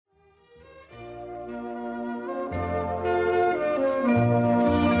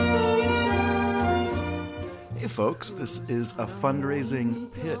folks. This is a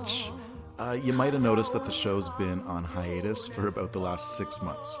fundraising pitch. You might have noticed that the show's been on hiatus for about the last 6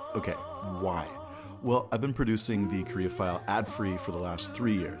 months. Okay, why? Well, I've been producing the Korea File ad-free for the last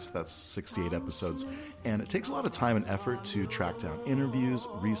 3 years. That's 68 episodes. And it takes a lot of time and effort to track down interviews,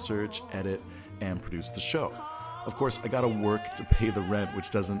 research, edit, and produce the show. Of course, I gotta work to pay the rent, which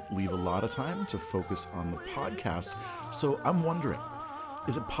doesn't leave a lot of time to focus on the podcast. So I'm wondering,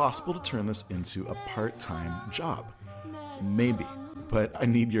 is it possible to turn this into a part-time job? Maybe, but I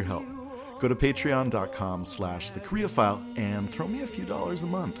need your help. Go to patreon.com/thekoreafile and throw me a few dollars a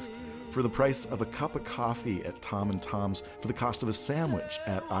month. For the price of a cup of coffee at Tom and Tom's, for the cost of a sandwich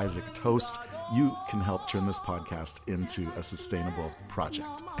at Isaac Toast, you can help turn this podcast into a sustainable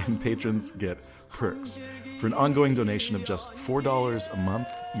project. And patrons get perks. For an ongoing donation of just $4 a month,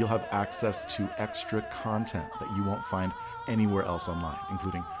 you'll have access to extra content that you won't find anywhere else online,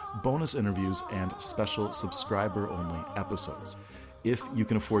 including bonus interviews and special subscriber-only episodes. If you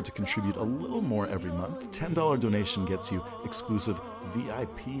can afford to contribute a little more every month, $10 donation gets you exclusive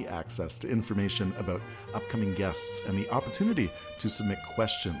VIP access to information about upcoming guests and the opportunity to submit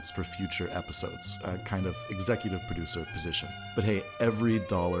questions for future episodes, a kind of executive producer position. But hey, every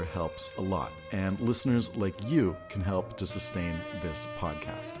dollar helps a lot, and listeners like you can help to sustain this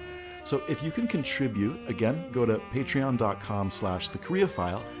podcast. So if you can contribute, again, go to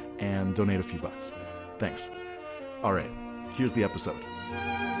patreon.com/thekoreafile and donate a few bucks. Thanks. All right, here's the episode.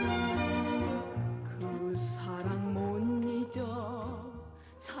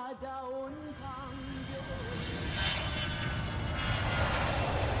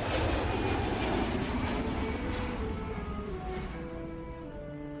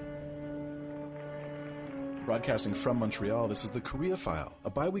 Broadcasting from Montreal, this is the Korea File, a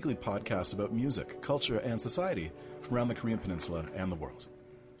bi-weekly podcast about music, culture, and society from around the Korean Peninsula and the world.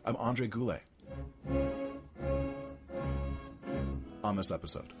 I'm Andre Goulet. On this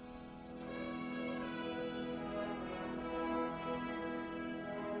episode,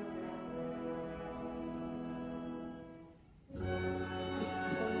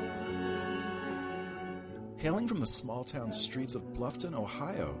 hailing from the small-town streets of Bluffton,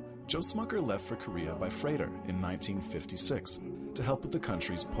 Ohio, Joe Smucker left for Korea by freighter in 1956 to help with the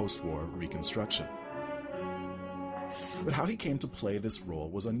country's post-war reconstruction. But how he came to play this role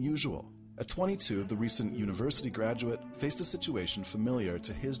was unusual. At 22, the recent university graduate faced a situation familiar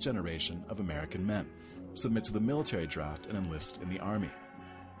to his generation of American men: submit to the military draft and enlist in the army.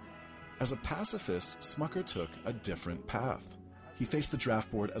 As a pacifist, Smucker took a different path. He faced the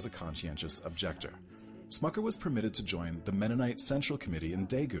draft board as a conscientious objector. Smucker was permitted to join the Mennonite Central Committee in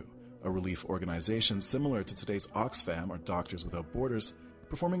Daegu, a relief organization similar to today's Oxfam or Doctors Without Borders,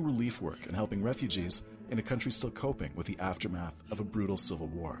 performing relief work and helping refugees in a country still coping with the aftermath of a brutal civil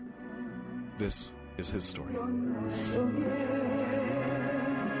war. This is his story.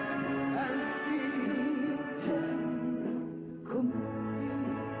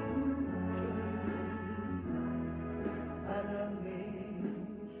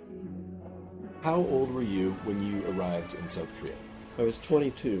 How old were you when you arrived in South Korea? I was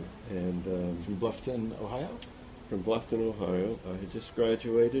 22, and From Bluffton, Ohio? from Bluffton, Ohio. I had just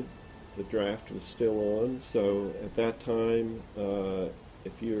graduated. The draft was still on, so at that time,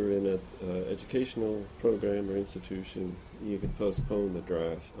 if you're in an educational program or institution, you could postpone the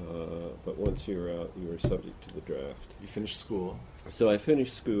draft, but once you're out, you were subject to the draft. You finished school. So I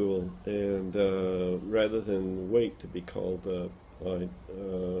finished school, and rather than wait to be called up, I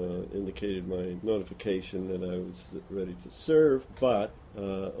indicated my notification that I was ready to serve, but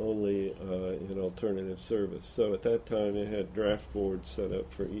only in alternative service. So at that time, I had draft boards set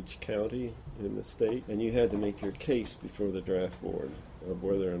up for each county in the state, and you had to make your case before the draft board of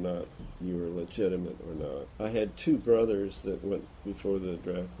whether or not you were legitimate or not. I had two brothers that went before the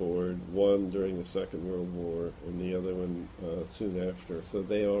draft board, one during the Second World War and the other one soon after. So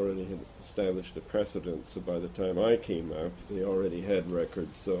they already had established a precedent, so by the time I came up, they already had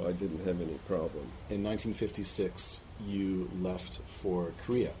records, so I didn't have any problem. In 1956, you left for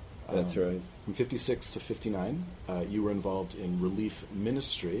Korea. That's right. From 56 to 59, you were involved in relief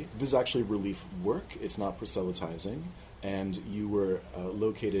ministry. This is actually relief work. It's not proselytizing. And you were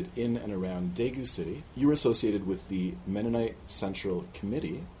located in and around Daegu City. You were associated with the Mennonite Central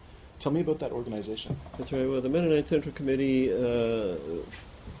Committee. Tell me about that organization. That's right. Well, the Mennonite Central Committee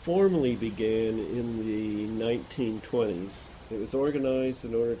formally began in the 1920s. It was organized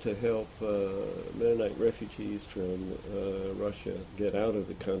in order to help Mennonite refugees from Russia get out of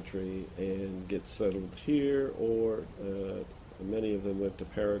the country and get settled here, or many of them went to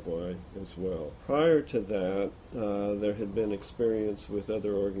Paraguay as well. Prior to that, there had been experience with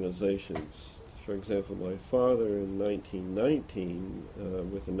other organizations. For example, my father in 1919,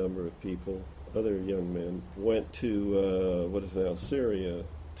 with a number of people, other young men, went to what is now Syria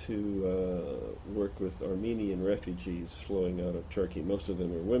to work with Armenian refugees flowing out of Turkey. Most of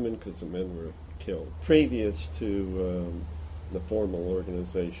them were women because the men were killed. Previous to the formal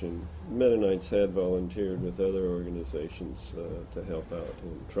organization, Mennonites had volunteered with other organizations to help out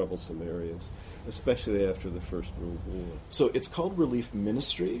in troublesome areas, especially after the First World War. So it's called relief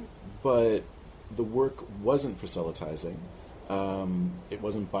ministry, but the work wasn't proselytizing. It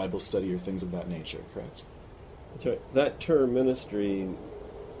wasn't Bible study or things of that nature, correct? That's right. That term ministry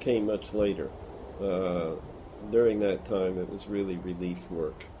came much later. During that time, it was really relief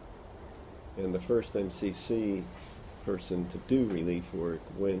work. And the first MCC person to do relief work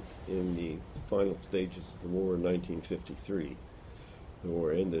went in the final stages of the war in 1953. The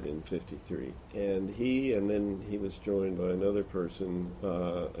war ended in 53. And then he was joined by another person,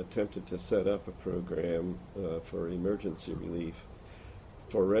 attempted to set up a program for emergency relief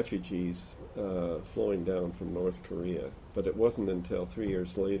for refugees flowing down from North Korea. But it wasn't until 3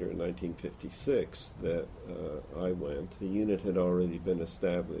 years later, in 1956, that I went. The unit had already been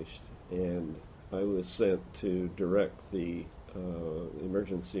established, and I was sent to direct the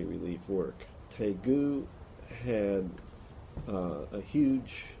emergency relief work. Daegu had a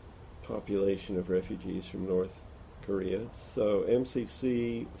huge population of refugees from North Korea, so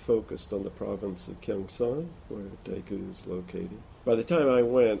MCC focused on the province of Gyeongsang, where Daegu is located. By the time I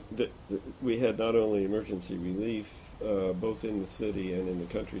went, we had not only emergency relief, both in the city and in the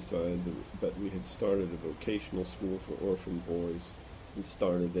countryside, but we had started a vocational school for orphan boys. We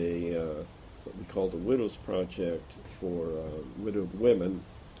started what we called a Widows Project for widowed women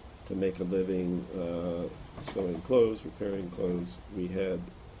to make a living sewing clothes, repairing clothes. We had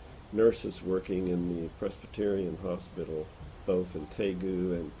nurses working in the Presbyterian Hospital, both in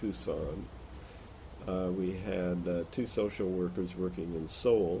Daegu and Busan. We had 2 social workers working in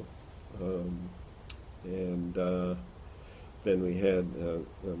Seoul, and then we had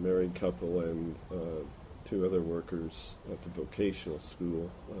a married couple and 2 other workers at the vocational school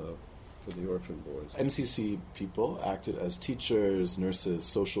for the orphan boys. MCC people acted as teachers, nurses,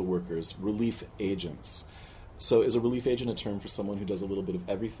 social workers, relief agents. So is a relief agent a term for someone who does a little bit of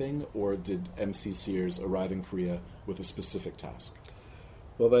everything, or did MCCers arrive in Korea with a specific task?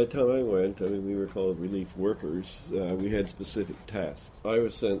 Well, by the time I went, we were called relief workers. We had specific tasks. I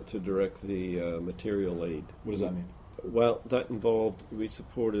was sent to direct the material aid. What does that mean? Well, that involved, we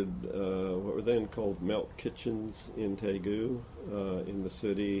supported what were then called melt kitchens in Daegu, in the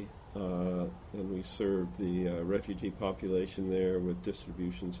city, and we served the refugee population there with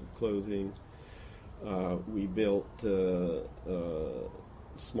distributions of clothing. We built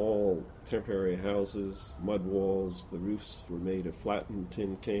small temporary houses, mud walls. The roofs were made of flattened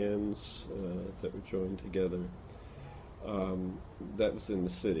tin cans that were joined together. That was in the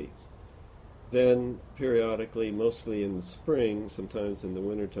city. Then, periodically, mostly in the spring, sometimes in the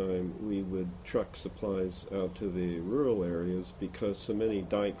wintertime, we would truck supplies out to the rural areas because so many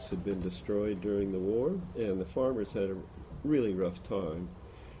dikes had been destroyed during the war, and the farmers had a really rough time.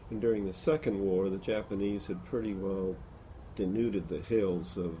 And during the Second War, the Japanese had pretty well denuded the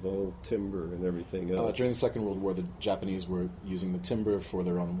hills of all timber and everything else. During the Second World War, the Japanese were using the timber for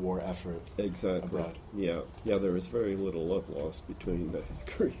their own war effort. Exactly. Abroad. Yeah, there was very little love lost between the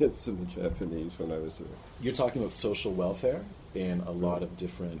Koreans and the Japanese when I was there. You're talking about social welfare in a lot of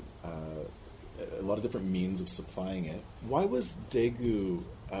different means of supplying it. Why was Daegu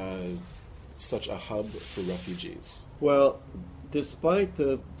such a hub for refugees? Well, despite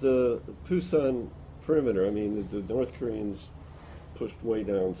the Busan perimeter, the North Koreans pushed way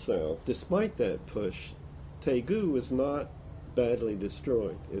down south. Despite that push, Daegu was not badly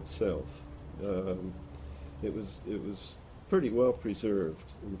destroyed itself. It was pretty well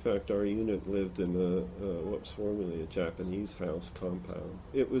preserved. In fact, our unit lived in what was formerly a Japanese house compound.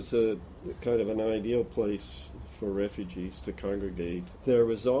 It was a kind of an ideal place for refugees to congregate. There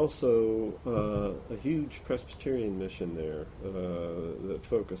was also a huge Presbyterian mission there that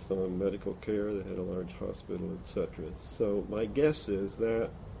focused on medical care. They had a large hospital, etc. So my guess is that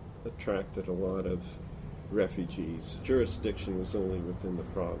attracted a lot of refugees. Jurisdiction was only within the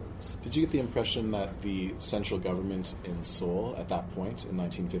province. Did you get the impression that the central government in Seoul at that point in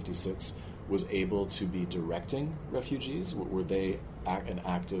 1956 was able to be directing refugees? Were they an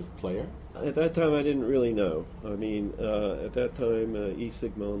active player? At that time, I didn't really know. At that time, Lee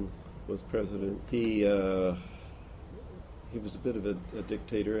Sigmund was president. He was a bit of a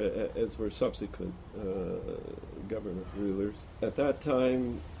dictator, as were subsequent government rulers. At that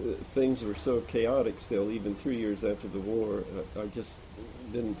time, things were so chaotic still, even 3 years after the war,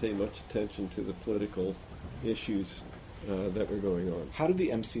 didn't pay much attention to the political issues that were going on. How did the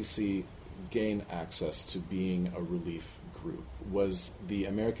MCC gain access to being a relief group? Was the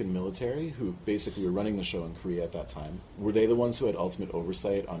American military, who basically were running the show in Korea at that time, were they the ones who had ultimate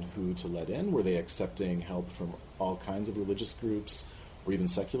oversight on who to let in? Were they accepting help from all kinds of religious groups or even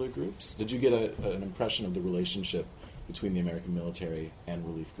secular groups? Did you get an impression of the relationship between the American military and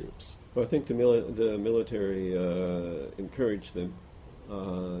relief groups? Well, I think the military encouraged them.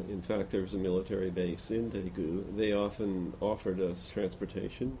 In fact, there was a military base in Daegu. They often offered us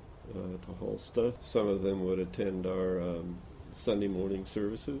transportation to haul stuff. Some of them would attend our Sunday morning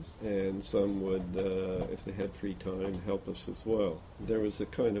services, and some would, if they had free time, help us as well. There was a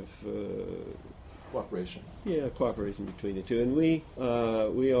kind of cooperation. Yeah, cooperation between the two. And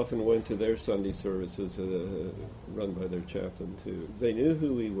we often went to their Sunday services run by their chaplain, too. They knew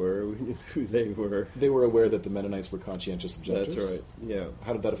who we were. We knew who they were. They were aware that the Mennonites were conscientious objectors? That's right, yeah.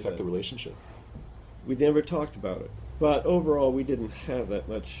 How did that affect the relationship? We never talked about it. But overall, we didn't have that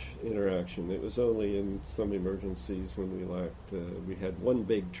much interaction. It was only in some emergencies when we lacked. We had one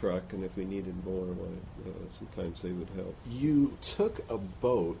big truck, and if we needed more, sometimes they would help. You took a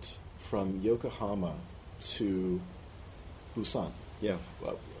boat from Yokohama to Busan. Yeah.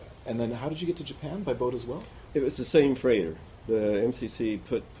 And then how did you get to Japan? By boat as well? It was the same freighter. The MCC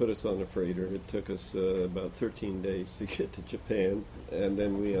put us on a freighter. It took us about 13 days to get to Japan, and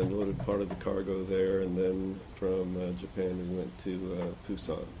then we unloaded part of the cargo there, and then from Japan we went to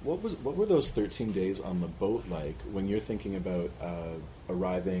Busan. What were those 13 days on the boat like when you're thinking about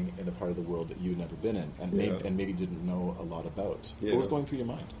arriving in a part of the world that you'd never been in and maybe didn't know a lot about? Yeah. What was going through your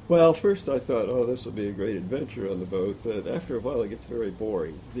mind? Well, first I thought, this will be a great adventure on the boat, but after a while it gets very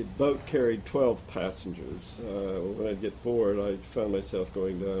boring. The boat carried 12 passengers. When I'd get bored, I found myself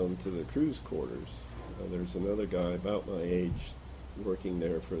going down to the crew's quarters. There's another guy about my age working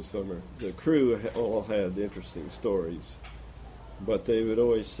there for a summer. The crew all had interesting stories, but they would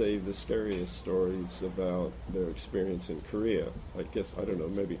always save the scariest stories about their experience in Korea. I guess, I don't know,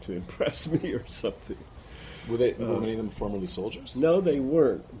 maybe to impress me or something. Were many of them formerly soldiers? No, they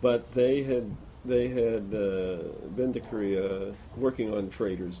weren't, but they had been to Korea working on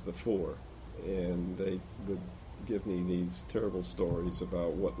freighters before, and they would give me these terrible stories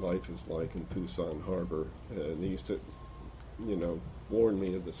about what life is like in Busan Harbor. And they used to, warn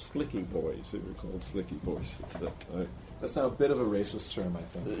me of the Slicky Boys. They were called Slicky Boys at that time. That's now a bit of a racist term, I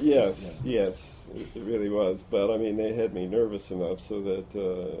think. Yes, it really was. But, they had me nervous enough so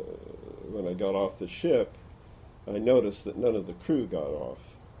that when I got off the ship, I noticed that none of the crew got off.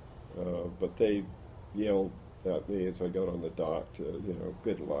 But they yelled at me as I got on the dock to,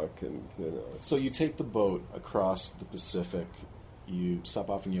 good luck. And So you take the boat across the Pacific, you stop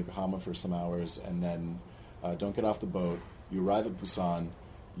off in Yokohama for some hours, and then don't get off the boat. You arrive at Busan,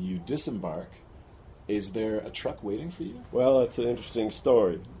 you disembark. Is there a truck waiting for you? Well, that's an interesting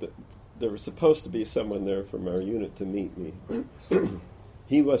story. There was supposed to be someone there from our unit to meet me.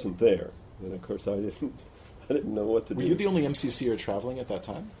 He wasn't there, and of course I didn't know what to do. Were you the only MCCer traveling at that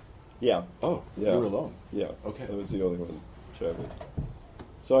time? Yeah. Oh, yeah. You were alone? Yeah. Okay. I was the only one traveling.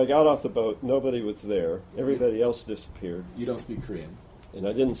 So I got off the boat. Nobody was there. Everybody else disappeared. You don't speak Korean? And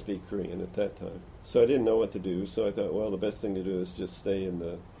I didn't speak Korean at that time. So I didn't know what to do. So I thought, well, the best thing to do is just stay in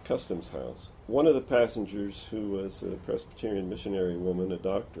the customs house. One of the passengers, who was a Presbyterian missionary woman, a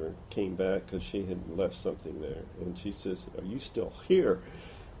doctor, came back because she had left something there. And she says, "Are you still here?"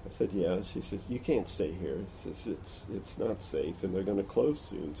 I said, "Yeah." She says, "You can't stay here." She says, it's not safe, and they're going to close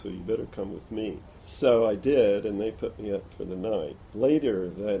soon, so you better come with me. So I did, and they put me up for the night. Later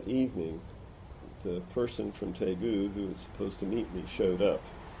that evening, the person from Daegu who was supposed to meet me showed up,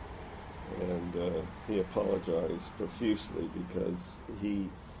 and he apologized profusely because he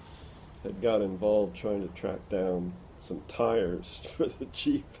had got involved trying to track down some tires for the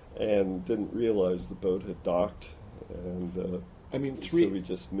Jeep and didn't realize the boat had docked, and so we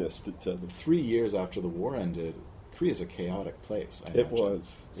just missed each other. 3 years after the war ended, Korea is a chaotic place, I imagine.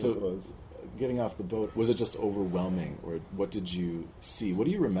 It was. Getting off the boat, was it just overwhelming, or what did you see? What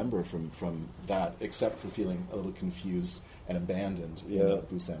do you remember from that, except for feeling a little confused and abandoned in the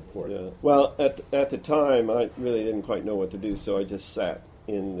Busan port? Yeah. Well, at the time, I really didn't quite know what to do, so I just sat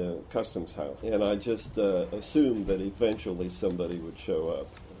in the customs house, and I just assumed that eventually somebody would show up.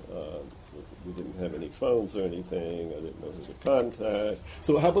 We didn't have any phones or anything. I didn't know who to contact.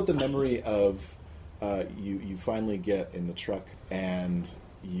 So how about the memory of you finally get in the truck and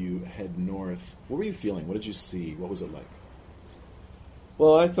you head north? What were you feeling? What did you see? What was it like?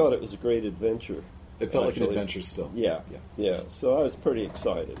 Well, I thought it was a great adventure. It felt like an actually. adventure still. Yeah. So I was pretty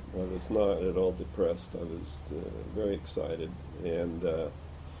excited. I was not at all depressed. I was very excited, and the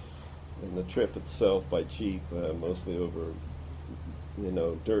trip itself by jeep, mostly over,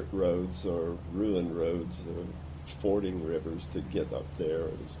 dirt roads or ruined roads, or fording rivers to get up there.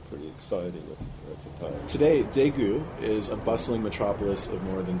 It was pretty exciting at the time. Today, Daegu is a bustling metropolis of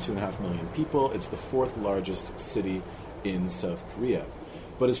more than 2.5 million people. It's the fourth largest city in South Korea.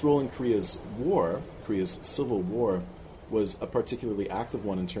 But its role in Korea's civil war, was a particularly active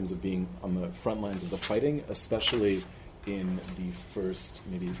one in terms of being on the front lines of the fighting, especially in the first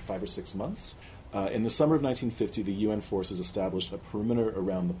maybe 5 or 6 months. In the summer of 1950, the UN forces established a perimeter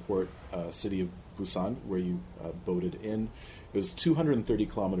around the port city of Busan, where you boated in. It was 230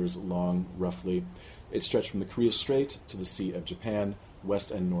 kilometers long, roughly. It stretched from the Korea Strait to the Sea of Japan,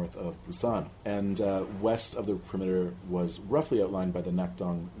 west and north of Busan. And west of the perimeter was roughly outlined by the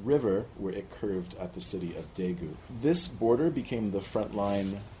Nakdong River, where it curved at the city of Daegu. This border became the front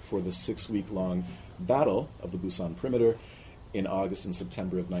line for the 6-week-long Battle of the Busan Perimeter in August and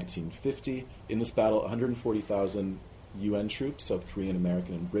September of 1950. In this battle, 140,000 UN troops, South Korean,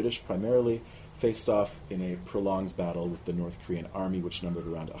 American, and British primarily, faced off in a prolonged battle with the North Korean army, which numbered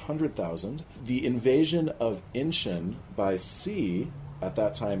around 100,000. The invasion of Incheon by sea, at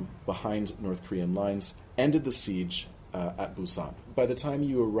that time behind North Korean lines, ended the siege at Busan. By the time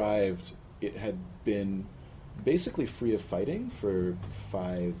you arrived, it had been basically free of fighting for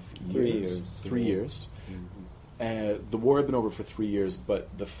 5 years. 3 years. Mm-hmm. The war had been over for 3 years,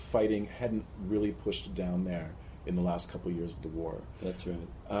 but the fighting hadn't really pushed down there in the last couple of years of the war. That's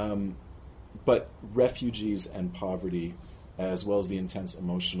right. But refugees and poverty, as well as the intense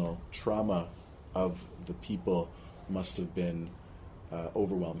emotional trauma of the people, must have been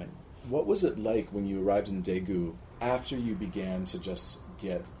overwhelming. What was it like when you arrived in Daegu after you began to just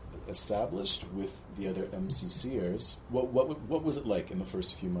get established with the other MCCers? What was it like in the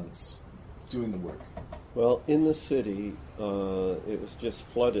first few months doing the work? Well, in the city, it was just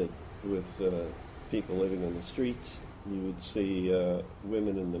flooded with people living on the streets. You would see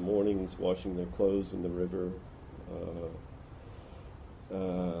women in the mornings washing their clothes in the river.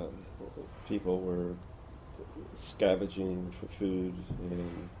 People were scavenging for food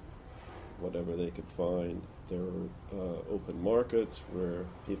and whatever they could find. There were open markets where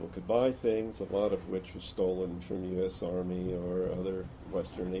people could buy things, a lot of which was stolen from U.S. Army or other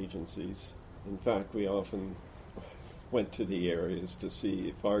Western agencies. In fact, we often went to the areas to see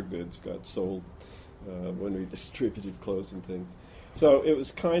if our goods got sold when we distributed clothes and things. So it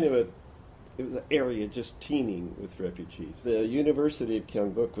was kind of an area just teeming with refugees. The University of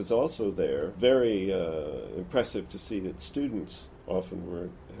Gyeongbuk was also there. Very impressive to see that students often were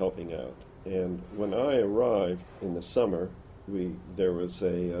helping out. And when I arrived in the summer, there was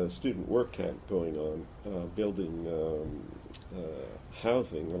a student work camp going on, building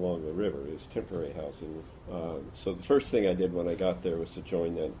housing along the river. It was temporary housing. So the first thing I did when I got there was to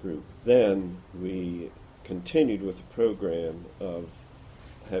join that group. Then we continued with the program of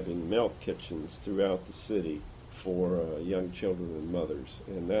having milk kitchens throughout the city for young children and mothers.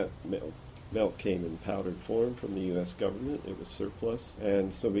 And that milk came in powdered form from the U.S. government. It was surplus.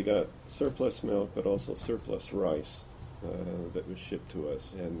 And so we got surplus milk, but also surplus rice that was shipped to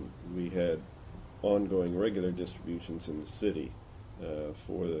us. And we had ongoing regular distributions in the city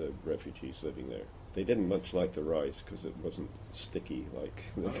for the refugees living there. They didn't much like the rice because it wasn't sticky like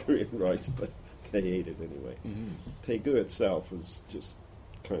the Korean rice, but they ate it anyway. Mm-hmm. Daegu itself was just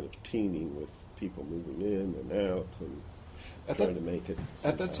kind of teeming with people moving in and out and trying to make it somehow.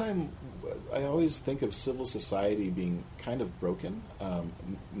 At that time, I always think of civil society being kind of broken,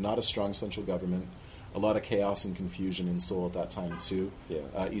 not a strong central government, a lot of chaos and confusion in Seoul at that time too. Yeah.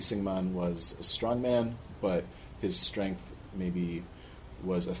 Lee Seung-man was a strong man, but his strength maybe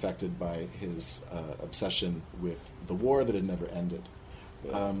was affected by his obsession with the war that had never ended.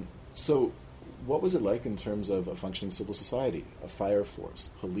 Yeah. So what was it like in terms of a functioning civil society, a fire force,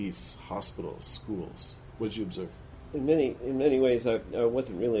 police, hospitals, schools? What did you observe? In many ways, I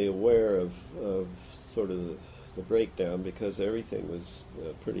wasn't really aware of sort of the breakdown because everything was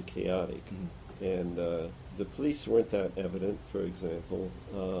pretty chaotic. Mm-hmm. And the police weren't that evident, for example.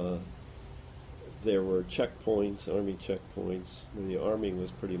 There were checkpoints, army checkpoints. The army was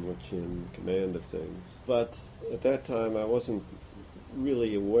pretty much in command of things. But at that time, I wasn't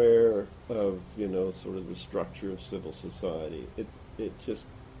really aware of, sort of the structure of civil society. It just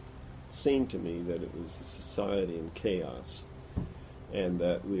seemed to me that it was a society in chaos and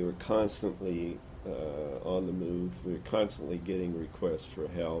that we were constantly on the move. We were constantly getting requests for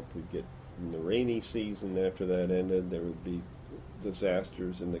help. We'd get, in the rainy season after that ended, there would be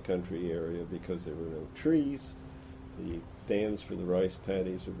disasters in the country area because there were no trees. The dams for the rice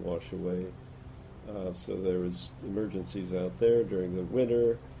paddies would wash away. So there was emergencies out there during the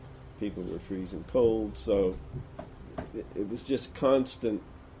winter. People were freezing cold. So it was just constant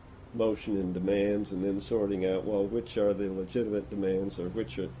motion and demands, and then sorting out, well, which are the legitimate demands, or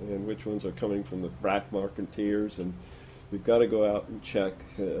which ones are coming from the black marketeers, and we've got to go out and check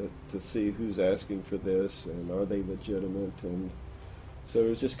to see who's asking for this, and are they legitimate, and so it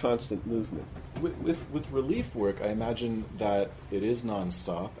was just constant movement. With relief work, I imagine that it is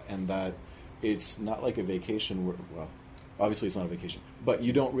nonstop, and that it's not like a vacation where, well, obviously it's not a vacation, but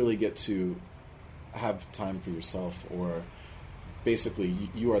you don't really get to have time for yourself, or basically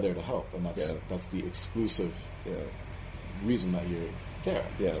you are there to help, and that's the exclusive reason that you're there.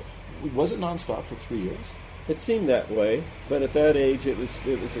 Yeah. Was it nonstop for 3 years? It seemed that way, but at that age it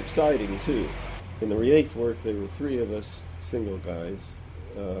was exciting too. In the relief work, there were 3 of us, single guys,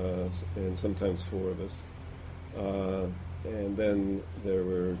 and sometimes 4 of us. And then there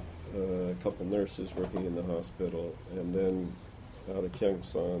were a couple nurses working in the hospital, and then out of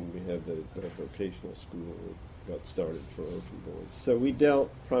Kyungsan we had the vocational school that got started for orphan boys. So we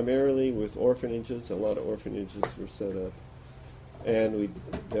dealt primarily with orphanages. A lot of orphanages were set up, and we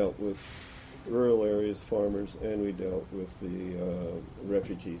dealt with rural areas, farmers, and we dealt with the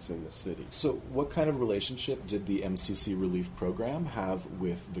refugees in the city. So what kind of relationship did the MCC Relief Program have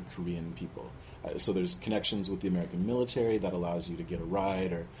with the Korean people? So there's connections with the American military that allows you to get a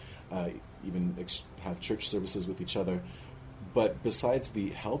ride, or even have church services with each other. But besides the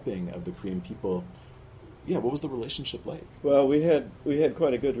helping of the Korean people, what was the relationship like? Well, we had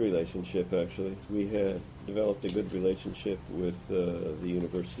quite a good relationship, actually. We had developed a good relationship with the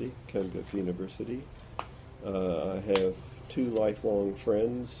university, Korea University. I have 2 lifelong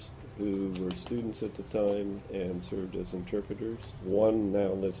friends who were students at the time and served as interpreters. One now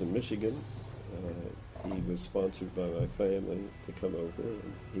lives in Michigan. He was sponsored by my family to come over,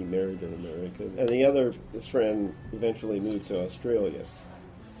 and he married an American. And the other friend eventually moved to Australia.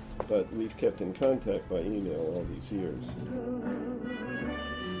 But we've kept in contact by email all these years.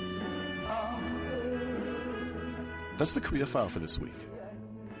 That's the Korea File for this week.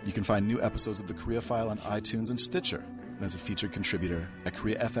 You can find new episodes of the Korea File on iTunes and Stitcher, and as a featured contributor at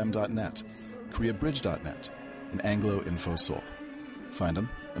koreafm.net, koreabridge.net, and Anglo Info Seoul. Find them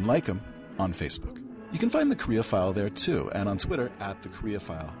and like them on Facebook. You can find the Korea File there too, and on Twitter at the Korea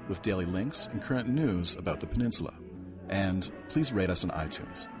File, with daily links and current news about the Peninsula. And please rate us on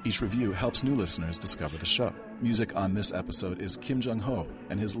iTunes. Each review helps new listeners discover the show. Music on this episode is Kim Jung-ho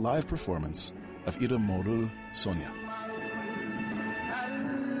and his live performance of 이름 모를 소녀.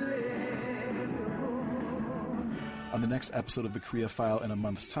 On the next episode of the Korea File in a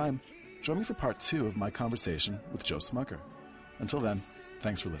month's time, join me for part 2 of my conversation with Joe Smucker. Until then,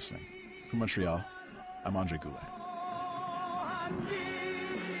 thanks for listening. From Montreal, I'm Andre Goulet.